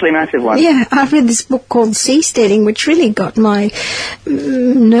 yes, especially massive ones. Yeah, I read this book called Seasteading, which really got my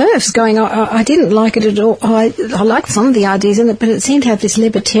nerves going. I didn't like it at all. I liked some of the ideas in it, but it seemed to have this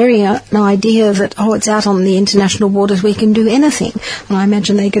libertarian idea that, it's out on the international waters, we can do anything. And I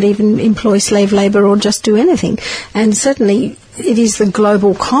imagine they could even employ slave labour or just do anything. And certainly it is the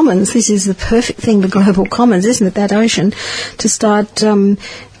global commons. This is the perfect thing, the global commons, isn't it, that ocean, to start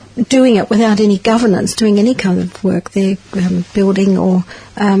doing it without any governance, doing any kind of work there, building or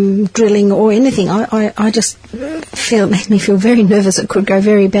drilling or anything. I just feel, it made me feel very nervous. It could go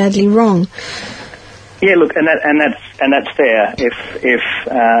very badly wrong. Yeah, look, and that's fair. If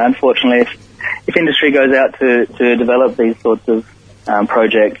unfortunately, if industry goes out to develop these sorts of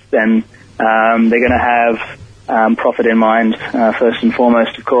projects, then they're going to have profit in mind first and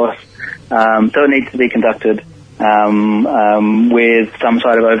foremost, of course. So it needs to be conducted with some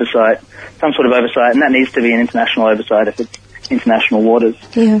sort of oversight, and that needs to be an international oversight if it's international waters.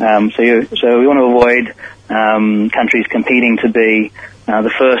 Yeah. So we want to avoid countries competing to be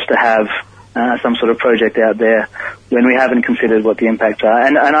the first to have some sort of project out there when we haven't considered what the impacts are.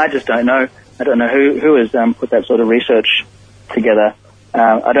 And I just don't know. I don't know who has put that sort of research together.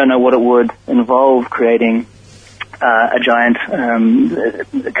 I don't know what it would involve creating a giant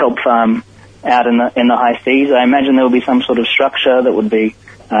kelp farm out in the high seas. I imagine there will be some sort of structure that would be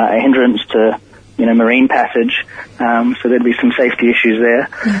a hindrance to marine passage, so there'd be some safety issues there.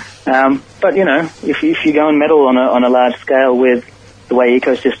 But if you go and meddle on a large scale with the way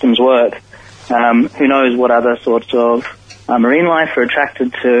ecosystems work, who knows what other sorts of marine life are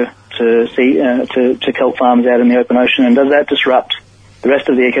attracted to kelp farms out in the open ocean, and does that disrupt the rest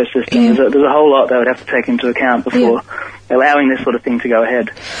of the ecosystem? There's a whole lot that would have to take into account before allowing this sort of thing to go ahead.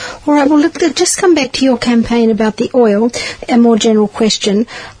 All right, well, look, just come back to your campaign about the oil, a more general question.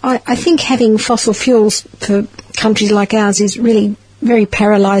 I think having fossil fuels for countries like ours is really very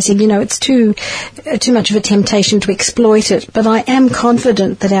paralysing. It's too much of a temptation to exploit it, but I am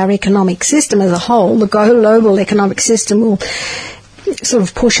confident that our economic system as a whole, the global economic system, will sort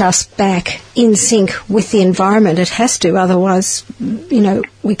of push us back in sync with the environment. It has to, otherwise,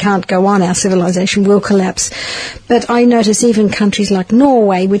 we can't go on. Our civilization will collapse. But I notice even countries like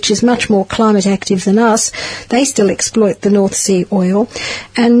Norway, which is much more climate active than us, they still exploit the North Sea oil.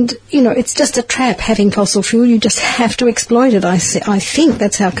 And, it's just a trap having fossil fuel. You just have to exploit it. I think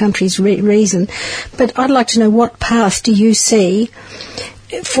that's how countries reason. But I'd like to know, what path do you see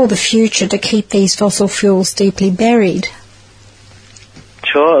for the future to keep these fossil fuels deeply buried?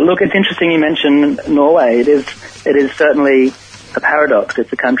 Sure. Look, it's interesting you mention Norway. It is certainly a paradox.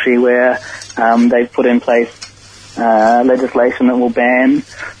 It's a country where they've put in place legislation that will ban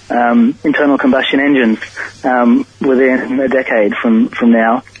internal combustion engines within a decade from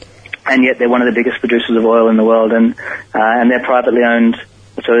now, and yet they're one of the biggest producers of oil in the world, and they're privately owned.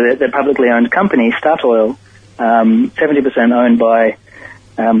 So they're publicly owned company, Statoil, 70% owned by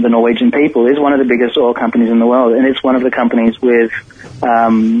the Norwegian people, is one of the biggest oil companies in the world, and it's one of the companies with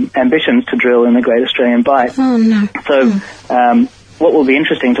ambitions to drill in the Great Australian Bight. Oh, no. So what will be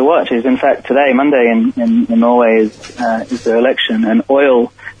interesting to watch is, in fact, today, Monday, in Norway is their election, and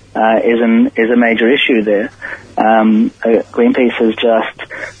oil is a major issue there. Greenpeace has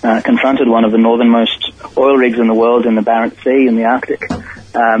just confronted one of the northernmost oil rigs in the world in the Barents Sea in the Arctic,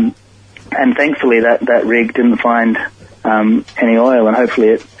 and thankfully that rig didn't find any oil, and hopefully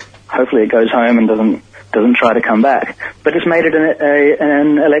it goes home and doesn't try to come back. But it's made it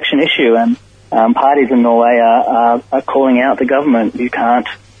an election issue, and parties in Norway are calling out the government. You can't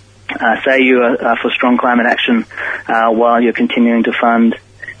say you are for strong climate action while you're continuing to fund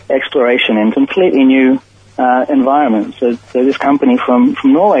exploration in completely new environments. So this company from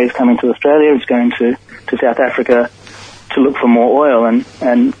Norway is coming to Australia. It's going to South Africa to look for more oil.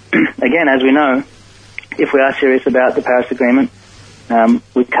 And again, as we know, if we are serious about the Paris Agreement,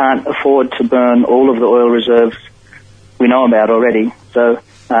 we can't afford to burn all of the oil reserves we know about already. So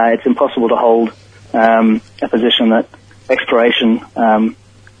it's impossible to hold a position that exploration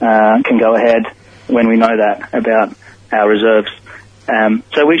can go ahead when we know that about our reserves.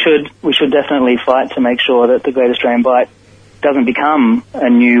 So we should definitely fight to make sure that the Great Australian Bight doesn't become a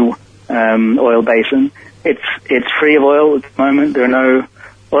new oil basin. It's free of oil at the moment. There are no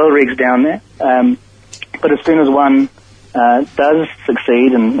oil rigs down there. But as soon as one does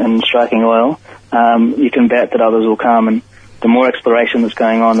succeed in striking oil, you can bet that others will come. And the more exploration that's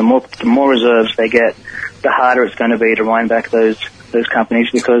going on, the more reserves they get, the harder it's going to be to wind back those companies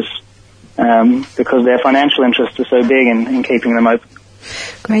because their financial interests are so big in keeping them open.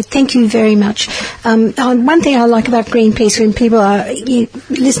 Great, thank you very much. One thing I like about Greenpeace, when people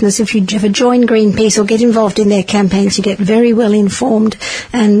listeners, if you ever join Greenpeace or get involved in their campaigns, you get very well informed,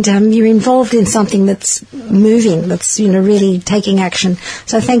 and you're involved in something that's moving, that's really taking action.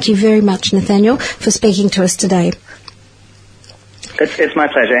 So thank you very much, Nathaniel, for speaking to us today. It's my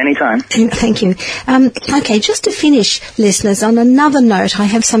pleasure, anytime. Thank you. Okay, just to finish, listeners, on another note, I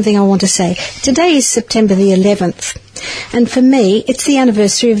have something I want to say. Today is September the 11th, and for me, it's the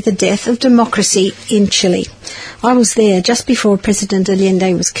anniversary of the death of democracy in Chile. I was there just before President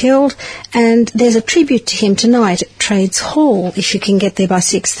Allende was killed, and there's a tribute to him tonight at Trades Hall, if you can get there by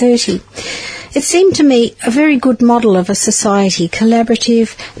 6:30. It seemed to me a very good model of a society,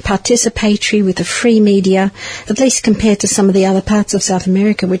 collaborative, participatory, with a free media, at least compared to some of the other parts of South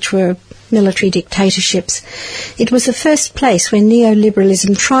America, which were military dictatorships. It was the first place where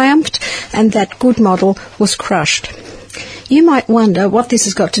neoliberalism triumphed and that good model was crushed. You might wonder what this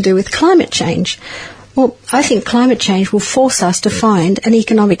has got to do with climate change. Well, I think climate change will force us to find an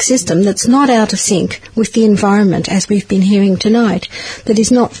economic system that's not out of sync with the environment, as we've been hearing tonight, that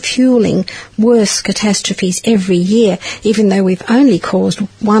is not fueling worse catastrophes every year, even though we've only caused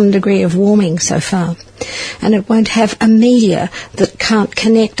 1 degree of warming so far. And it won't have a media that can't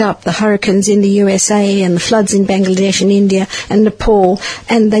connect up the hurricanes in the USA and the floods in Bangladesh and India and Nepal,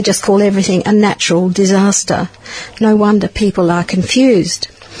 and they just call everything a natural disaster. No wonder people are confused.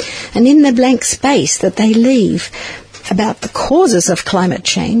 And in the blank space that they leave about the causes of climate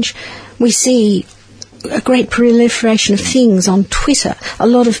change, we see a great proliferation of things on Twitter, a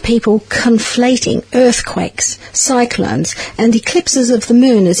lot of people conflating earthquakes, cyclones, and eclipses of the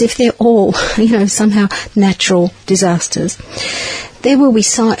moon as if they're all, somehow natural disasters. There will be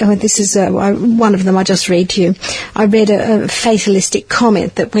this is one of them I just read to you. I read a fatalistic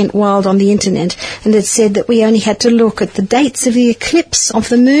comment that went wild on the internet, and it said that we only had to look at the dates of the eclipse of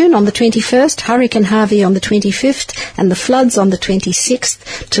the moon on the 21st, Hurricane Harvey on the 25th, and the floods on the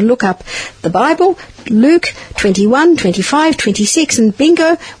 26th to look up the Bible, Luke 21, 25, 26, and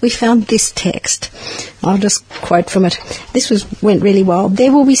bingo, we found this text. I'll just quote from it. This went really wild.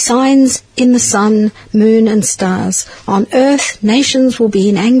 There will be signs in the sun, moon, and stars. On earth, nations will be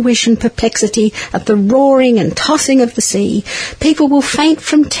in anguish and perplexity at the roaring and tossing of the sea. People will faint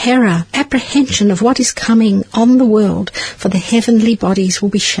from terror, apprehension of what is coming on the world, for the heavenly bodies will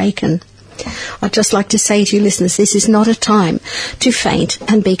be shaken. I'd just like to say to you listeners, this is not a time to faint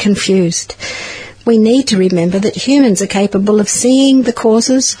and be confused. We need to remember that humans are capable of seeing the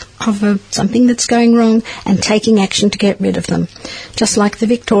causes of something that's going wrong and taking action to get rid of them. Just like the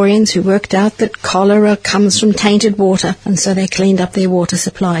Victorians who worked out that cholera comes from tainted water, and so they cleaned up their water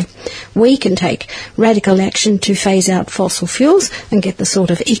supply. We can take radical action to phase out fossil fuels and get the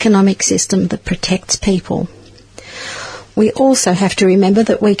sort of economic system that protects people. We also have to remember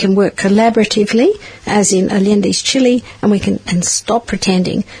that we can work collaboratively, as in Allende's Chile, and we can stop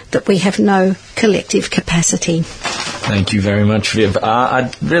pretending that we have no collective capacity. Thank you very much, Viv.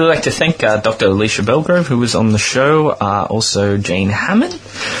 I'd really like to thank Dr. Alicia Belgrove, who was on the show, also Jane Hammond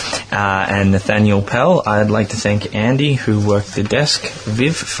and Nathaniel Pell. I'd like to thank Andy, who worked the desk,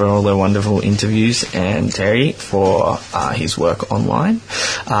 Viv for all their wonderful interviews, and Terry for his work online.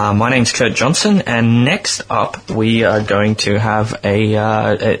 My name's Kurt Johnson, and next up we are going to have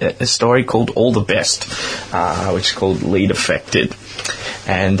a story called All the Best, which is called Lead Affected.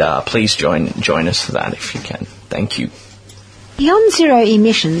 And please join us for that if you can. Thank you. Beyond Zero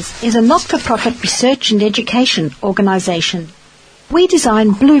Emissions is a not-for-profit research and education organisation. We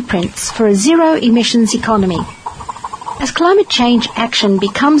design blueprints for a zero-emissions economy. As climate change action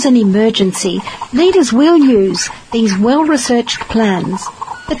becomes an emergency, leaders will use these well-researched plans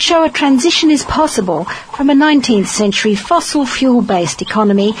that show a transition is possible from a 19th century fossil fuel-based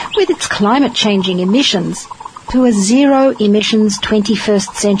economy with its climate-changing emissions to a zero-emissions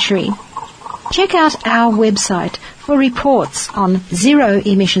 21st century. Check out our website for reports on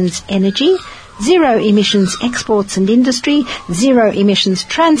zero-emissions energy, zero-emissions exports and industry, zero-emissions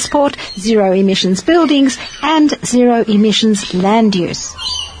transport, zero-emissions buildings, and zero-emissions land use.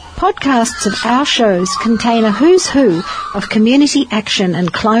 Podcasts of our shows contain a who's who of community action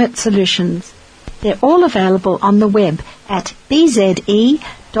and climate solutions. They're all available on the web at bze.org.au.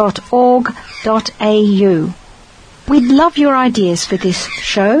 We'd love your ideas for this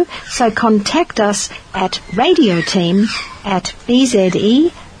show, so contact us at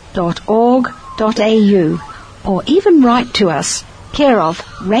radioteam@bze.org.au or even write to us, care of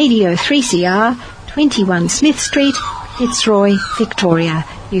Radio 3CR, 21 Smith Street, Fitzroy, Victoria.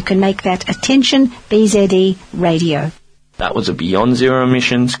 You can make that attention BZE Radio. That was a Beyond Zero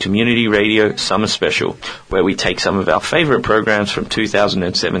Emissions Community Radio Summer Special, where we take some of our favourite programs from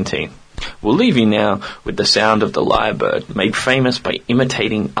 2017. We'll leave you now with the sound of the lyrebird, made famous by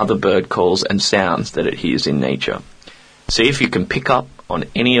imitating other bird calls and sounds that it hears in nature. See if you can pick up on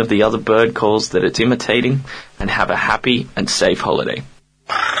any of the other bird calls that it's imitating, and have a happy and safe holiday.